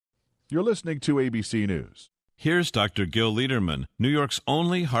You're listening to ABC News. Here's Dr. Gil Lederman, New York's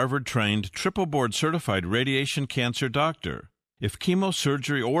only Harvard-trained, triple-board-certified radiation cancer doctor. If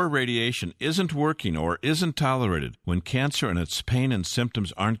chemosurgery or radiation isn't working or isn't tolerated, when cancer and its pain and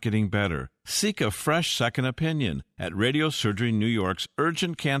symptoms aren't getting better, seek a fresh second opinion at Radiosurgery New York's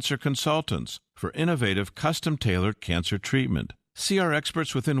Urgent Cancer Consultants for innovative, custom-tailored cancer treatment. See our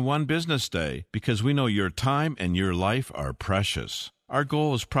experts within one business day because we know your time and your life are precious. Our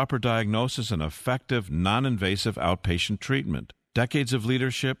goal is proper diagnosis and effective, non-invasive outpatient treatment. Decades of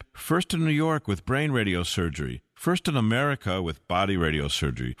leadership, first in New York with brain radiosurgery, first in America with body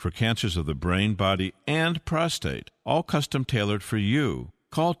radiosurgery for cancers of the brain, body, and prostate, all custom-tailored for you.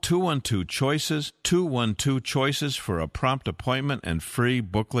 Call 212-CHOICES, 212-CHOICES for a prompt appointment and free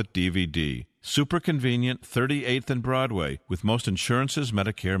booklet DVD. Super convenient, 38th and Broadway, with most insurances,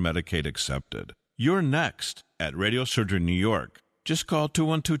 Medicare, Medicaid accepted. You're next at Radiosurgery New York. Just call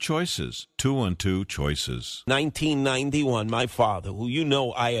 212-CHOICES, 212-CHOICES. 1991, my father, who you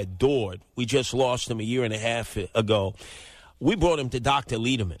know I adored, we just lost him a year and a half ago, we brought him to Dr.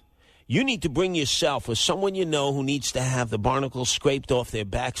 Lederman. You need to bring yourself or someone you know who needs to have the barnacles scraped off their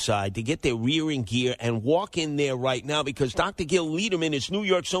backside to get their rear in gear and walk in there right now because Dr. Gil Lederman is New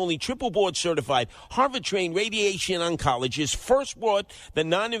York's only triple board certified Harvard-trained radiation oncologist, first brought the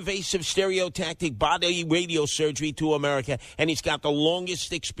non-invasive stereotactic body radiosurgery to America, and he's got the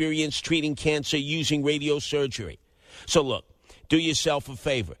longest experience treating cancer using radiosurgery. So look, do yourself a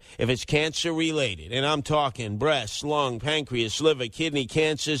favor. If it's cancer-related, and I'm talking breast, lung, pancreas, liver, kidney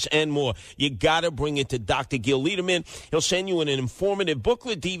cancers, and more, you got to bring it to Dr. Gil Lederman. He'll send you an informative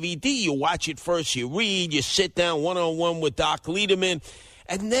booklet DVD. You watch it first, you read, you sit down one-on-one with Doc Lederman,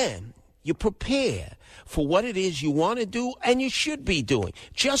 and then you prepare for what it is you want to do and you should be doing.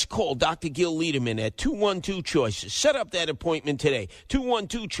 Just call Dr. Gil Lederman at 212-CHOICES. Set up that appointment today,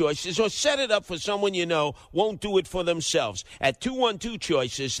 212-CHOICES, or set it up for someone you know won't do it for themselves. At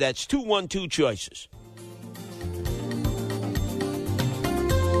 212-CHOICES, that's 212-CHOICES.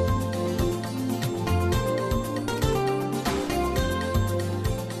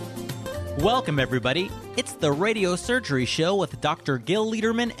 Welcome, everybody. It's the Radiosurgery Show with Dr. Gil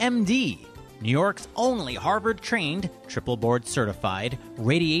Lederman, MD. New York's only Harvard-trained, triple-board certified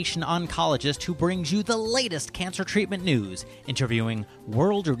radiation oncologist who brings you the latest cancer treatment news, interviewing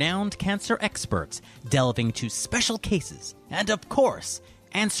world-renowned cancer experts, delving to special cases, and, of course,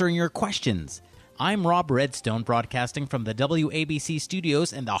 answering your questions. I'm Rob Redstone, broadcasting from the WABC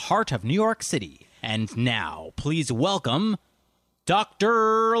studios in the heart of New York City. And now, please welcome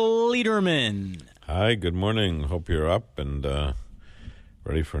Dr. Lederman. Hi, good morning. Hope you're up and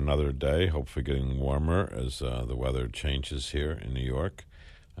ready for another day, hopefully getting warmer as the weather changes here in New York.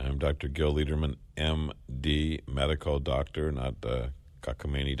 I'm Dr. Gil Lederman, M.D., medical doctor, not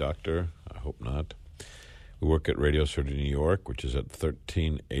cockamamie doctor. I hope not. We work at Radiosurgery New York, which is at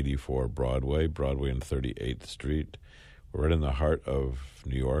 1384 Broadway and 38th Street. We're right in the heart of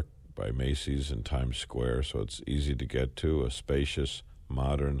New York by Macy's and Times Square, so it's easy to get to, a spacious,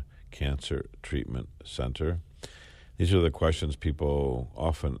 modern cancer treatment center. These are the questions people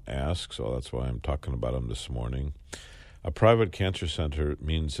often ask, so that's why I'm talking about them this morning. A private cancer center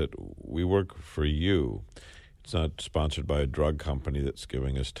means that we work for you. It's not sponsored by a drug company that's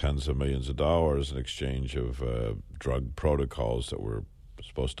giving us tens of millions of dollars in exchange of drug protocols that we're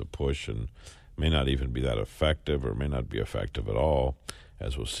supposed to push and may not even be that effective or may not be effective at all,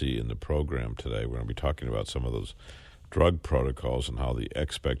 as we'll see in the program today. We're going to be talking about some of those drug protocols and how the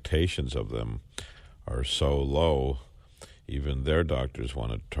expectations of them are so low. Even their doctors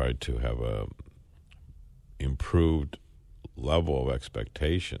want to try to have a improved level of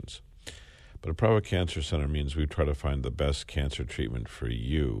expectations. But a private cancer center means we try to find the best cancer treatment for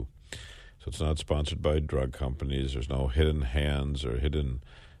you. So it's not sponsored by drug companies. There's no hidden hands or hidden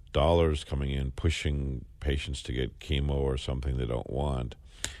dollars coming in pushing patients to get chemo or something they don't want.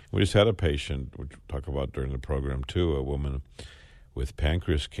 We just had a patient, which we'll talk about during the program too, a woman with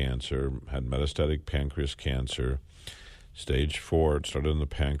pancreas cancer, had metastatic pancreas cancer, stage 4. It started in the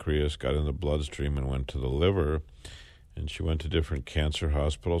pancreas, got in the bloodstream, and went to the liver. And she went to different cancer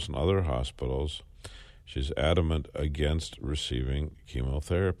hospitals and other hospitals. She's adamant against receiving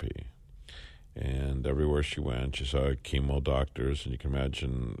chemotherapy. And everywhere she went, she saw chemo doctors. And you can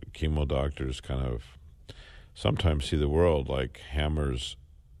imagine chemo doctors kind of sometimes see the world like hammers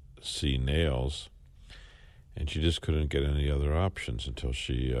see nails. And she just couldn't get any other options until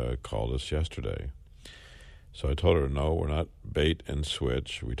she called us yesterday. So I told her, no, we're not bait and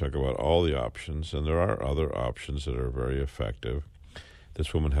switch. We talk about all the options, and there are other options that are very effective.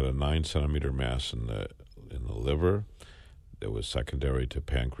 This woman had a 9-centimeter mass in the liver. it was secondary to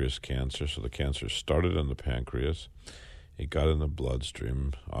pancreas cancer. So the cancer started in the pancreas. It got in the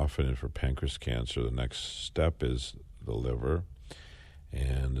bloodstream, often for pancreas cancer. The next step is the liver.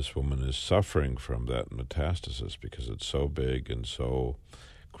 And this woman is suffering from that metastasis because it's so big and so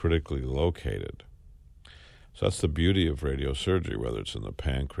critically located. So that's the beauty of radiosurgery, whether it's in the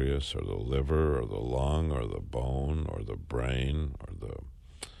pancreas or the liver or the lung or the bone or the brain or the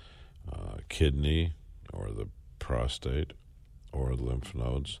kidney or the prostate or the lymph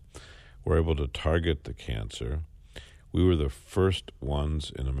nodes. We're able to target the cancer. We were the first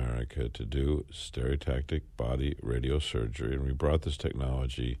ones in America to do stereotactic body radiosurgery, and we brought this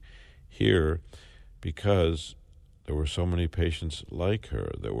technology here because there were so many patients like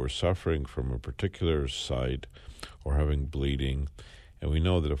her that were suffering from a particular site or having bleeding, and we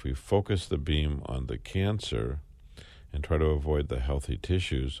know that if we focus the beam on the cancer and try to avoid the healthy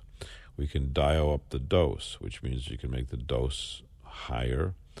tissues, we can dial up the dose, which means you can make the dose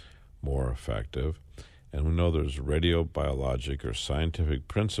higher, more effective. And we know there's radiobiologic or scientific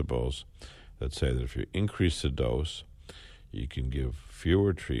principles that say that if you increase the dose, you can give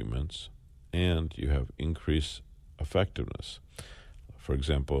fewer treatments and you have increased effectiveness. For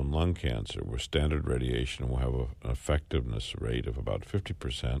example, in lung cancer, where standard radiation will have an effectiveness rate of about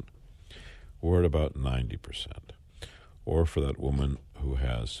 50%, we're at about 90%. Or for that woman who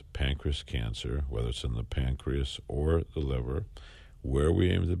has pancreas cancer, whether it's in the pancreas or the liver, where we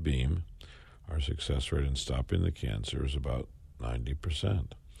aim the beam, our success rate in stopping the cancer is about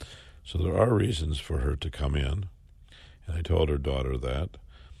 90%. So there are reasons for her to come in, and I told her daughter that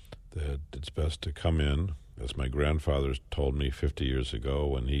it's best to come in. As my grandfather told me 50 years ago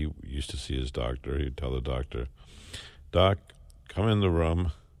when he used to see his doctor, he'd tell the doctor, "Doc, come in the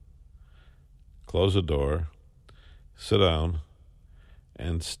room, close the door, sit down,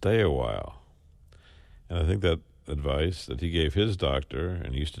 and stay a while." And I think that advice that he gave his doctor,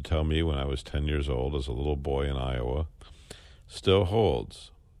 and he used to tell me when I was 10 years old as a little boy in Iowa, still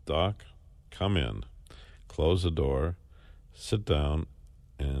holds. Doc, come in, close the door, sit down,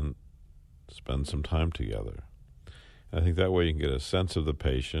 and spend some time together. And I think that way you can get a sense of the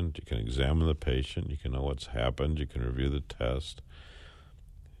patient, you can examine the patient, you can know what's happened, you can review the test,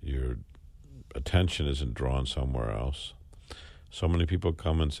 your attention isn't drawn somewhere else. So many people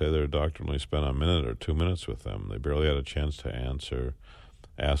come and say their doctor only spent a minute or 2 minutes with them. They barely had a chance to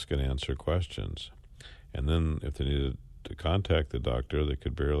ask and answer questions. And then if they needed to contact the doctor, they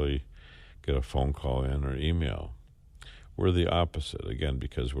could barely get a phone call in or email. We're the opposite, again,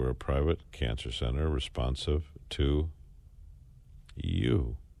 because we're a private cancer center responsive to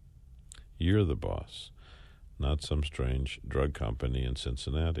you. You're the boss, not some strange drug company in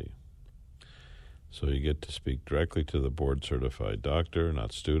Cincinnati. So you get to speak directly to the board-certified doctor,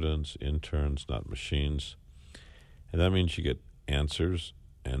 not students, interns, not machines. And that means you get answers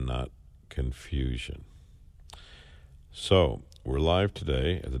and not confusion. So we're live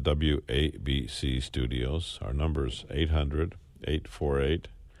today at the WABC studios. Our number is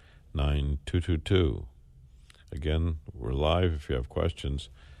 800-848-9222. Again, we're live. If you have questions,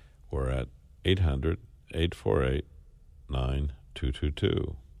 we're at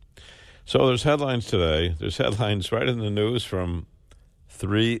 800-848-9222. So there's headlines today. There's headlines right in the news from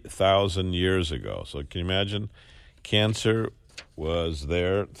 3,000 years ago. So can you imagine? Cancer was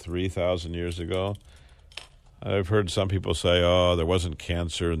there 3,000 years ago. I've heard some people say, oh, there wasn't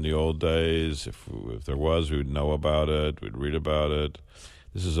cancer in the old days. If there was, we would know about it. We'd read about it.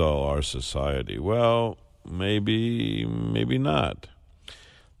 This is all our society. Well, maybe not.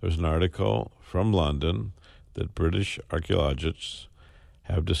 There's an article from London that British archaeologists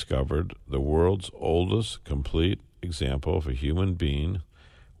have discovered the world's oldest complete example of a human being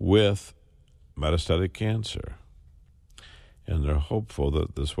with metastatic cancer. And they're hopeful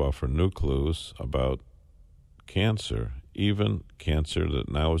that this will offer new clues about cancer, even cancer that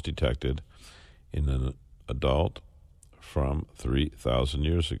now is detected in an adult from 3,000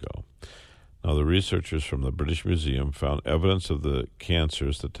 years ago. Now, the researchers from the British Museum found evidence of the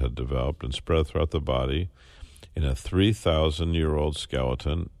cancers that had developed and spread throughout the body in a 3,000-year-old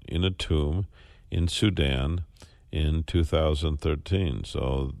skeleton in a tomb in Sudan in 2013.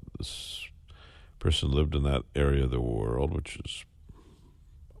 So this person lived in that area of the world, which is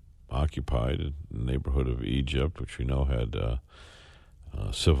occupied in the neighborhood of Egypt, which we know had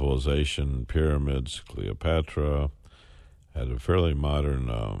civilization, pyramids, Cleopatra, had a fairly modern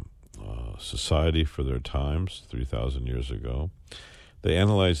society for their times 3,000 years ago. They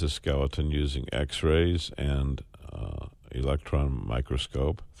analyzed the skeleton using X-rays and electron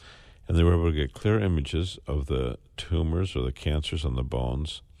microscope, and they were able to get clear images of the tumors or the cancers on the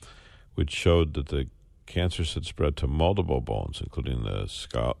bones, which showed that the cancers had spread to multiple bones, including the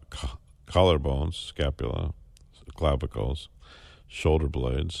collarbones, scapula, clavicles, shoulder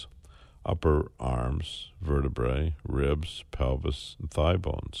blades, upper arms, vertebrae, ribs, pelvis, and thigh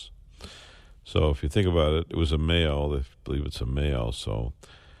bones. So if you think about it, it was a male. They believe it's a male, so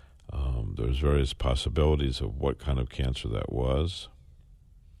there's various possibilities of what kind of cancer that was.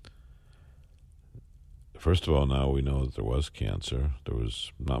 First of all, now we know that there was cancer. There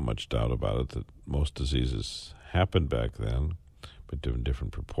was not much doubt about it that most diseases happened back then, but in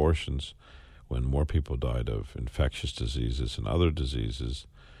different proportions, when more people died of infectious diseases and other diseases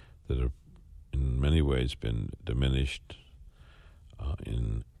that have in many ways been diminished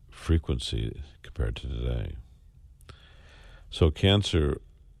in frequency compared to today. So cancer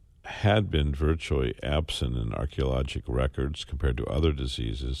had been virtually absent in archaeologic records compared to other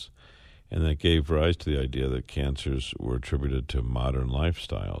diseases, and that gave rise to the idea that cancers were attributed to modern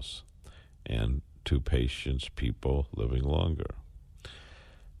lifestyles and to people living longer.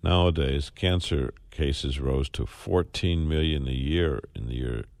 Nowadays, cancer cases rose to 14 million a year in the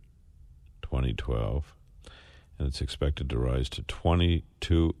year 2012, and it's expected to rise to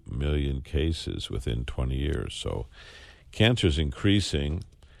 22 million cases within 20 years. So cancer is increasing.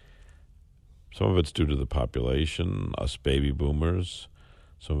 Some of it's due to the population, us baby boomers.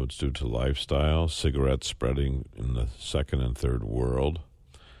 Some of it's due to lifestyle, cigarettes spreading in the second and third world,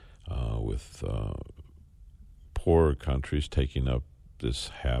 with poorer countries taking up this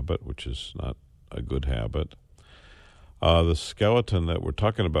habit, which is not a good habit. The skeleton that we're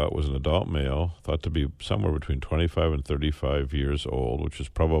talking about was an adult male, thought to be somewhere between 25 and 35 years old, which is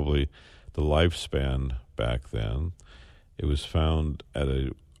probably the lifespan back then. It was found at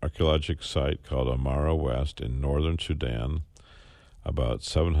an archaeologic site called Amara West in northern Sudan, about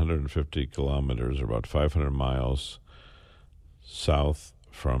 750 kilometers, or about 500 miles south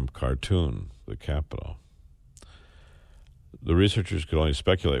from Khartoum, the capital. The researchers could only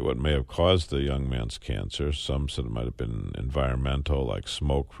speculate what may have caused the young man's cancer. Some said it might have been environmental, like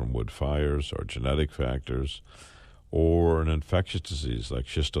smoke from wood fires, or genetic factors, or an infectious disease like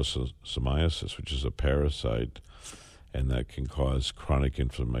schistosomiasis, which is a parasite, and that can cause chronic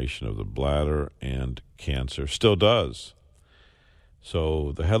inflammation of the bladder and cancer. Still does.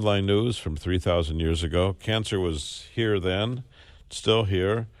 So the headline news from 3,000 years ago, cancer was here then, still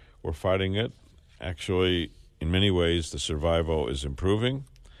here. We're fighting it. Actually, in many ways, the survival is improving.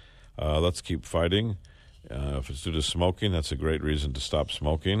 Let's keep fighting. If it's due to smoking, that's a great reason to stop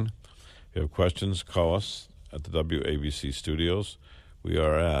smoking. If you have questions, call us at the WABC studios. We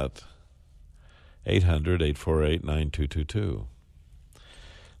are at 800-848-9222.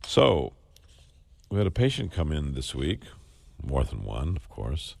 So, we had a patient come in this week, more than one, of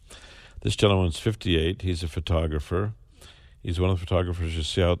course. This gentleman's 58. He's a photographer. He's one of the photographers you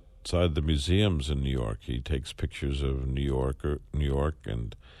see outside the museums in New York. He takes pictures of New York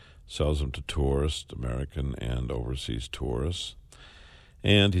and sells them to tourists, American and overseas tourists.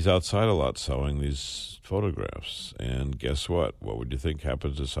 And he's outside a lot selling these photographs. And guess what? What would you think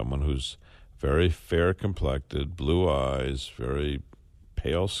happens to someone who's very fair-complected, blue eyes, very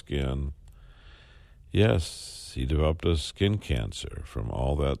pale skin? Yes, he developed a skin cancer from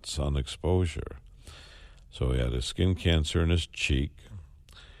all that sun exposure. So he had a skin cancer in his cheek.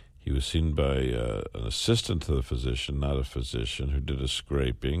 He was seen by an assistant to the physician, not a physician, who did a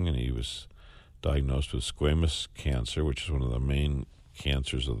scraping, and he was diagnosed with squamous cancer, which is one of the main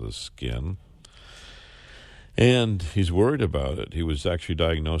cancers of the skin. And he's worried about it. He was actually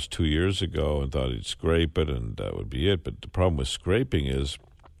diagnosed 2 years ago and thought he'd scrape it and that would be it. But the problem with scraping is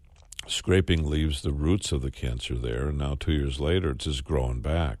scraping leaves the roots of the cancer there, and now 2 years later it's just growing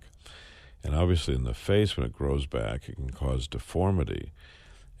back. And obviously in the face, when it grows back, it can cause deformity.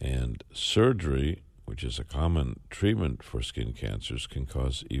 And surgery, which is a common treatment for skin cancers, can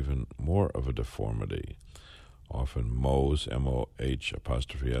cause even more of a deformity. Often Mohs,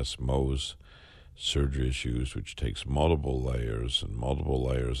 M-O-H'(S), Mohs surgery is used, which takes multiple layers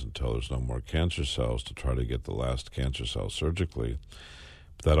until there's no more cancer cells to try to get the last cancer cell surgically.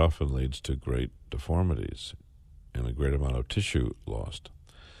 But that often leads to great deformities and a great amount of tissue lost.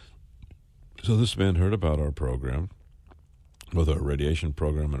 So this man heard about our program, both our radiation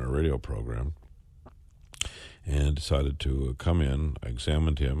program and our radio program, and decided to come in. I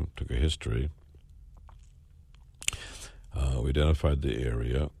examined him, took a history. We identified the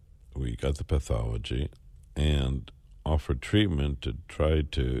area. We got the pathology and offered treatment to try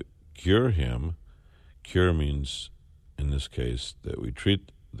to cure him. Cure means, in this case, that we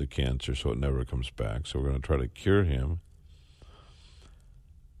treat the cancer so it never comes back. So we're going to try to cure him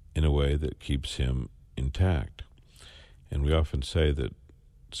in a way that keeps him intact. And we often say that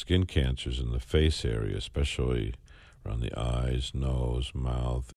skin cancers in the face area, especially around the eyes, nose, mouth,